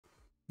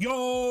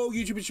Yo,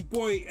 YouTube, it's your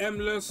boy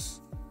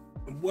Emless,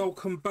 and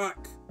welcome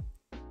back.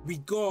 We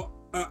got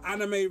an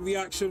anime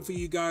reaction for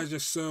you guys.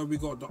 Yes, sir. We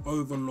got the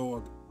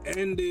Overlord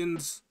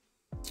endings,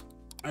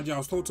 and yeah, I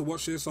was told to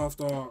watch this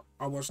after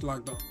I watched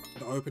like the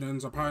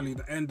openings. Apparently,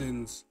 the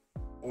endings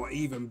are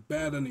even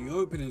better than the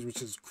openings,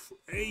 which is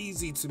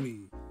crazy to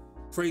me.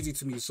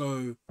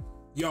 So,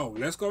 yo,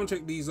 let's go and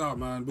check these out,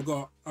 man. We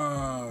got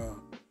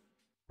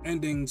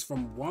endings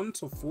from 1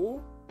 to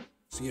 4.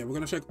 So yeah, we're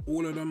gonna check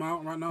all of them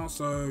out right now.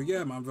 So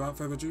yeah, man, without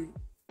further ado,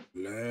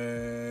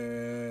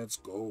 let's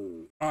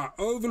go. Alright,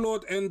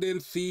 Overlord ending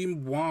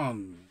theme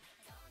 1.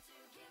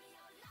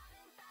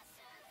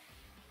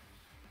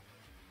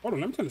 Hold on,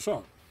 let me turn the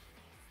shot.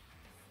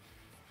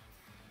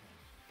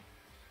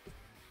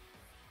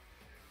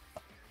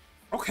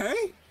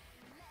 Okay.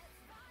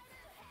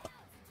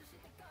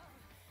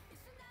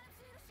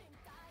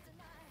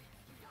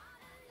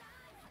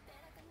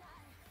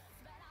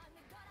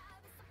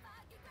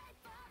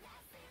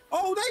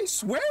 Oh, they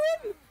swearing?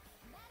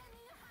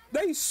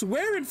 They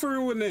swearing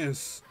through in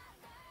this.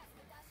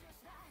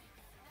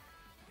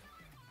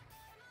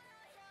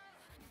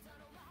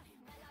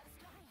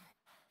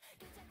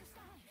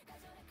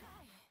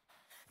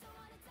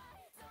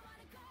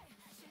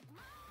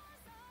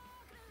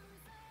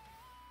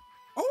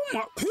 Oh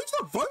my, who's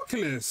the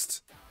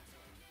vocalist?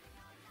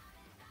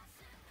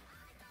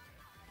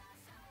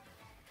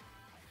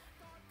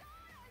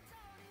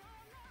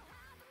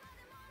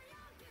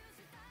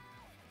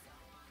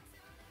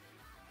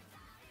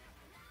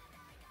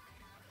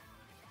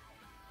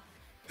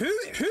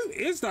 Who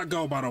is that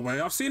girl, by the way?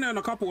 I've seen her in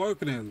a couple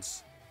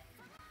openings.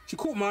 She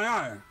caught my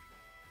eye.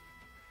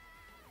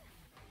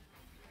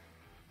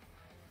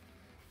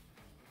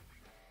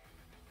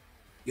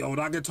 Yo,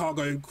 that guitar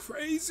going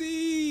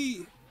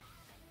crazy.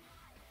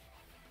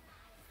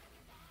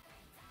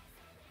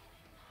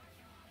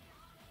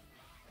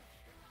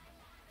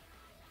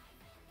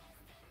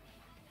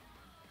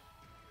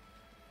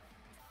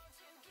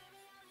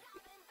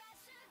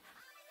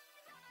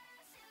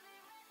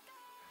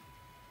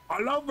 I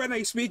love when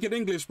they speak in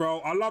English, bro.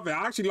 I love it.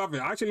 I actually love it.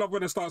 I actually love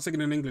when they start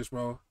singing in English,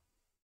 bro.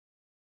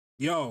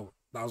 Yo,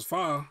 that was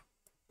fire.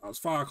 That was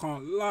fire. I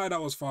can't lie, that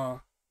was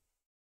fire.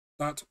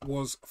 That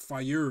was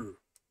fire.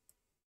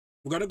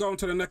 We're gonna go on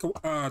to the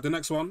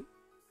next one.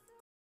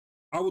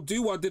 I will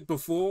do what I did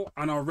before,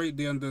 and I'll rate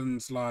the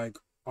endings like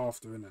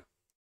after, innit?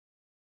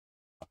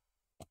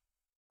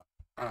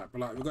 Alright, but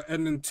like we got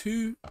ending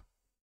 2.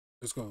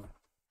 Let's go.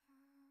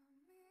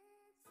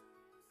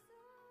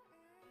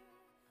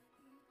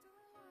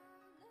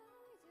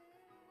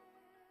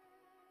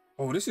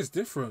 Oh, this is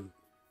different.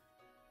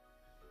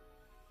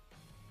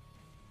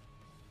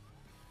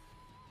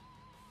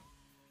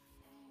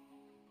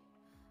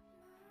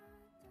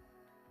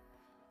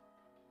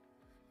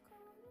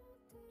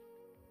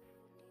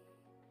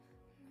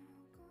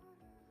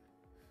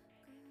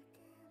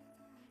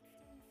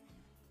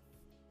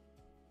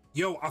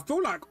 Yo, I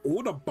feel like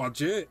all the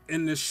budget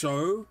in this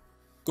show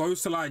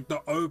goes to like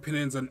the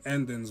openings and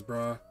endings,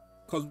 bruh.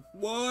 Cause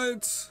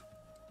what?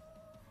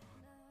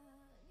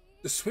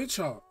 The switch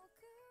up.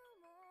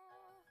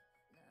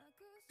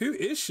 Who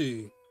is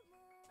she?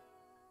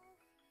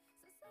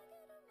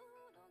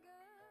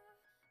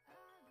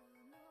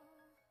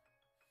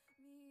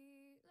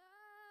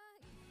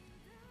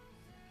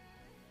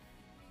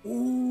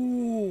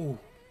 Ooh.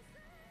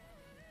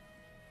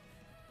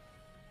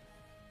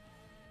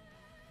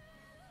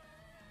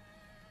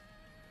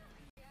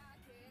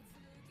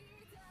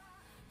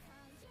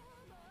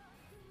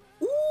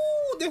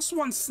 Ooh, this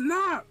one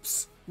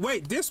snaps.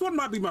 Wait, this one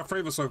might be my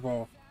favorite so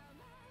far.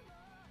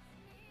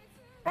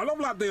 I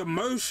love like the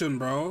emotion,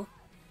 bro.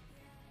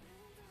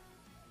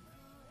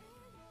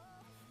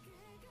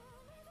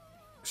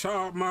 Shout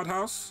out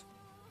Madhouse.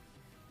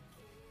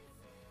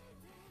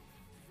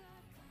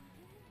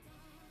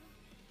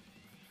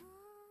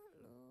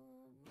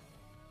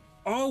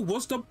 Oh,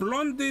 was the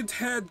blonded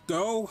haired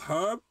girl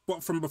her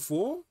but from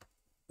before?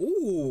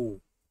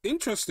 Ooh,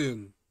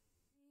 interesting.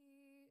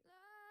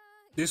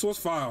 This was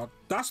fire.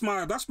 That's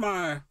my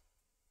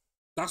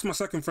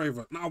second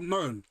favorite.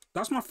 No,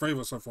 that's my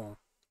favorite so far.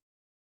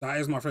 That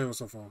is my favorite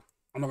so far.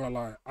 I'm not gonna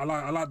lie.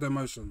 I like the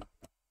emotion.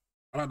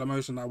 I like the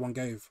emotion that one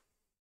gave.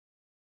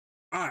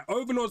 Alright,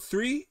 Overlord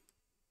 3,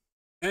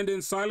 and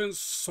in Silence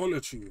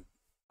Solitude.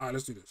 Alright,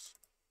 let's do this.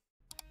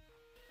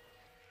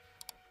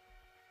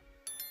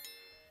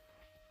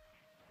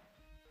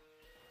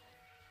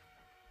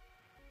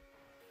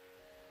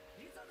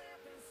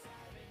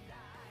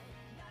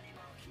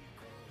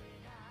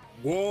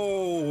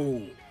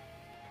 Whoa!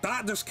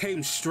 That just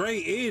came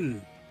straight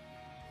in.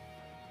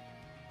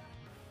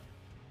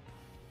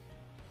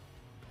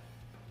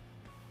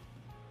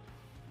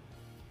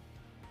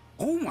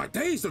 Oh my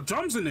days, the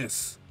drums in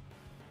this.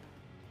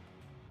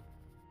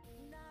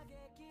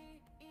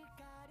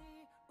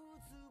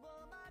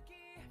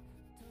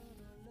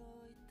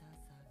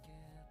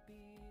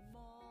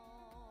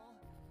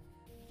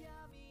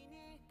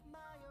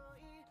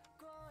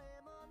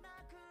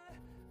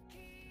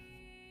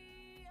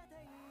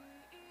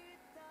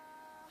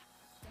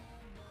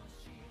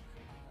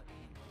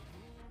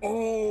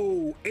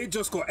 Oh, it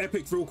just got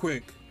epic real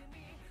quick.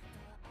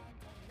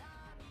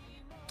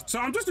 So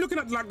I'm just looking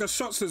at like the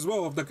shots as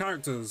well of the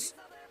characters.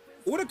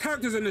 All the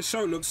characters in this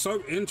show look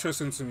so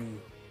interesting to me.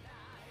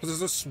 Because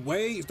there's this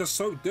way, they're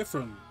so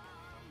different.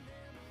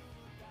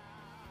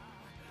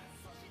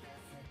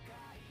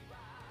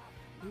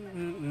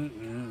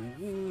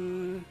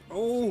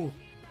 Oh.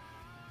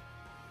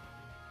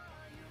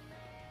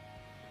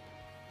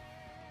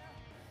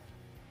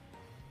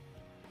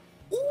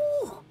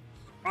 Ooh.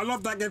 I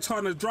love that guitar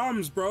and the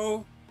drums,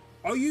 bro.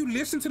 Are you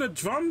listening to the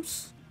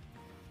drums?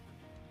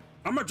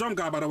 I'm a drum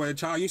guy, by the way,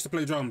 child. I used to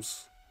play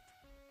drums.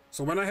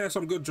 So when I hear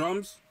some good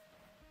drums,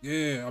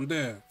 yeah, I'm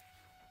there.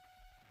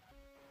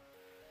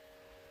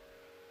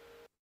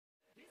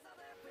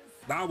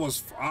 That was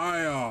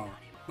fire.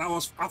 That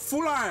was, I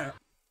feel like,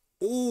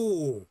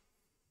 oh,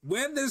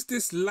 where does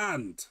this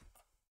land?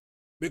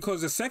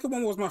 Because the second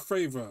one was my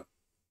favorite.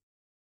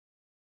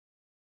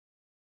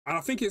 And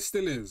I think it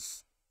still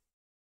is.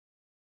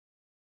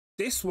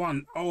 This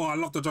one, oh, I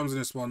love the drums in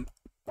this one.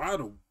 By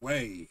the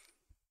way,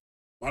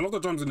 I love the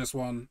drums in this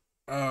one.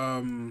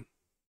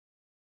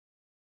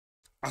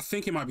 I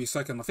think it might be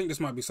second. I think this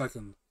might be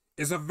second.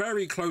 It's a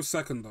very close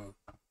second though.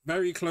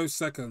 Very close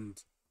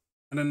second.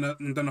 And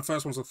then the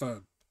first one's a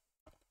third.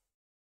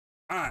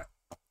 Alright.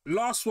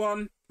 Last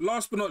one.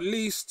 Last but not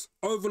least.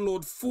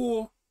 Overlord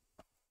 4.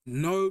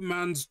 No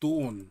Man's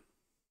Dawn.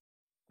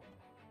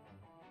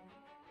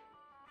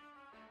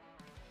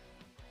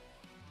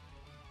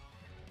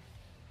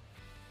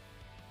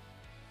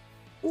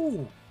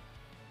 Ooh.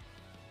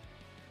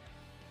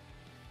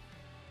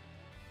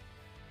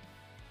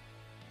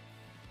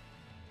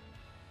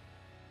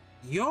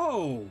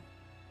 Yo.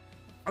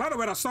 I like the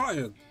way that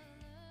started.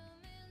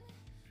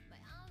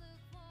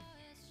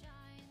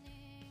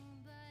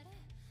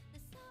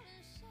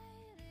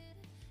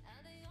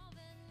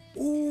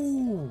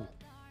 Ooh.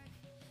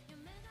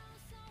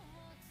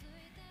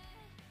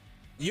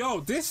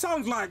 Yo, this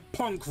sounds like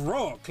punk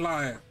rock.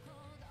 Like,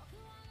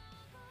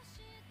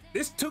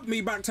 this took me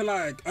back to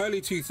like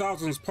early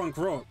 2000s punk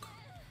rock.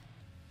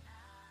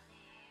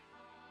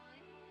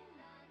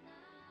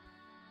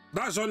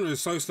 That genre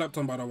is so slept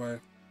on, by the way.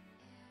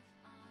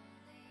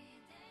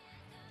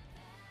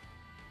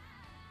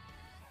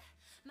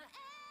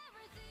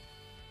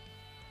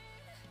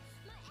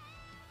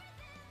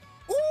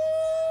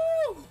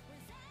 Ooh!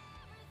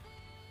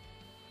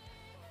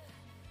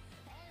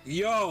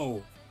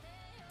 Yo,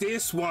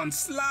 this one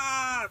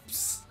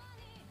slaps.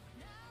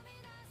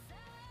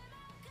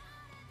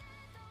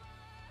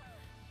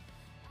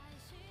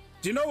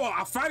 Do you know what?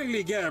 I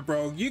finally get it,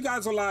 bro. You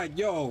guys are like,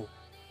 yo,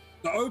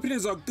 the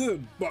openings are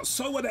good, but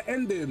so are the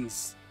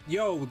endings.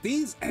 Yo,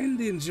 these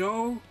endings,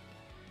 yo.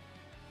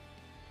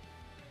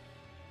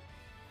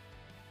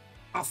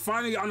 I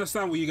finally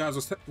understand what you guys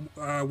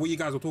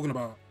were talking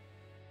about.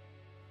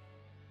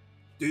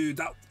 Dude,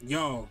 that,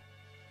 yo.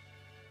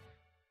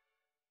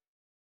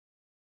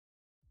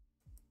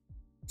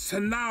 So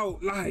now,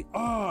 like,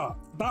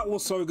 that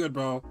was so good,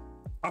 bro.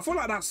 I feel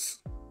like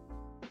that's,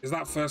 is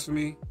that first for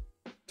me?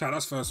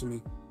 That's first for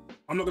me.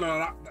 I'm not gonna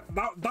lie,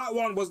 that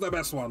one was the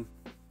best one.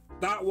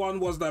 That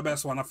one was the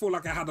best one. I feel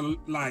like I had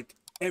like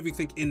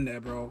everything in there,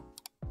 bro.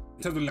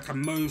 In terms of like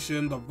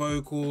emotion, the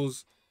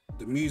vocals,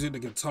 the music, the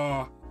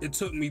guitar. It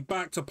took me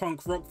back to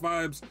punk rock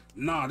vibes.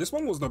 Nah, this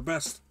one was the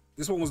best.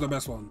 This one was the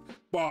best one.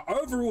 But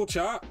overall,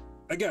 chat,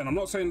 again, I'm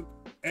not saying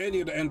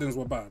any of the endings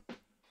were bad.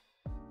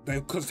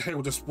 Because they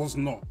just was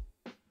not.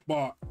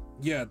 But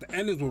yeah, the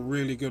endings were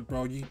really good,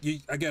 bro.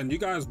 Again, you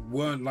guys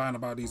weren't lying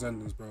about these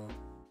endings, bro.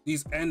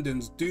 These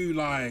endings do,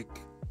 like,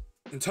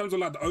 in terms of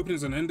like the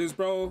openings and endings,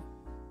 bro.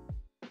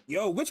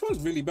 Yo, which one's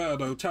really better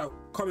though? Chat,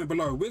 comment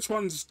below. Which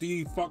ones do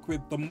you fuck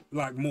with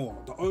like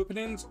more? The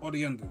openings or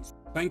the endings?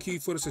 Thank you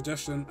for the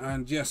suggestion.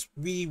 And yes,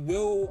 we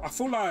will. I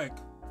feel like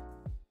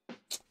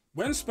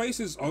when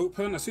spaces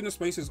open, as soon as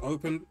spaces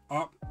open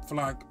up for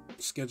like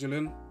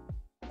scheduling,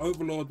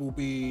 Overlord will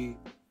be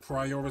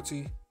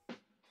priority.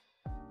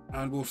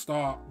 And we'll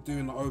start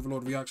doing the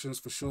Overlord reactions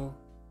for sure.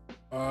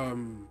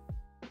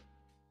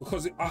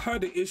 Because I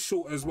heard it is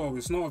short as well.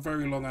 It's not a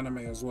very long anime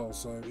as well,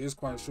 so it is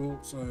quite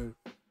short. So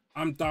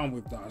I'm down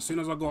with that. As soon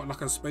as I got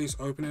like a space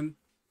opening,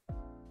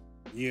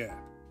 yeah,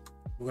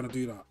 we're gonna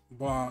do that.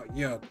 But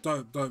yeah,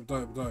 dope.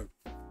 But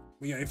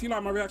yeah, if you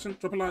like my reaction,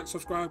 drop a like,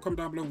 subscribe, comment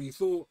down below what you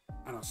thought,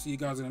 and I'll see you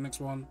guys in the next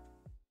one.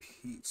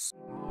 Peace.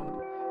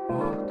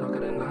 More darker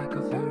than like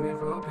a thin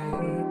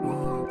roping.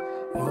 More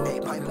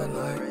darker than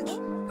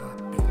like.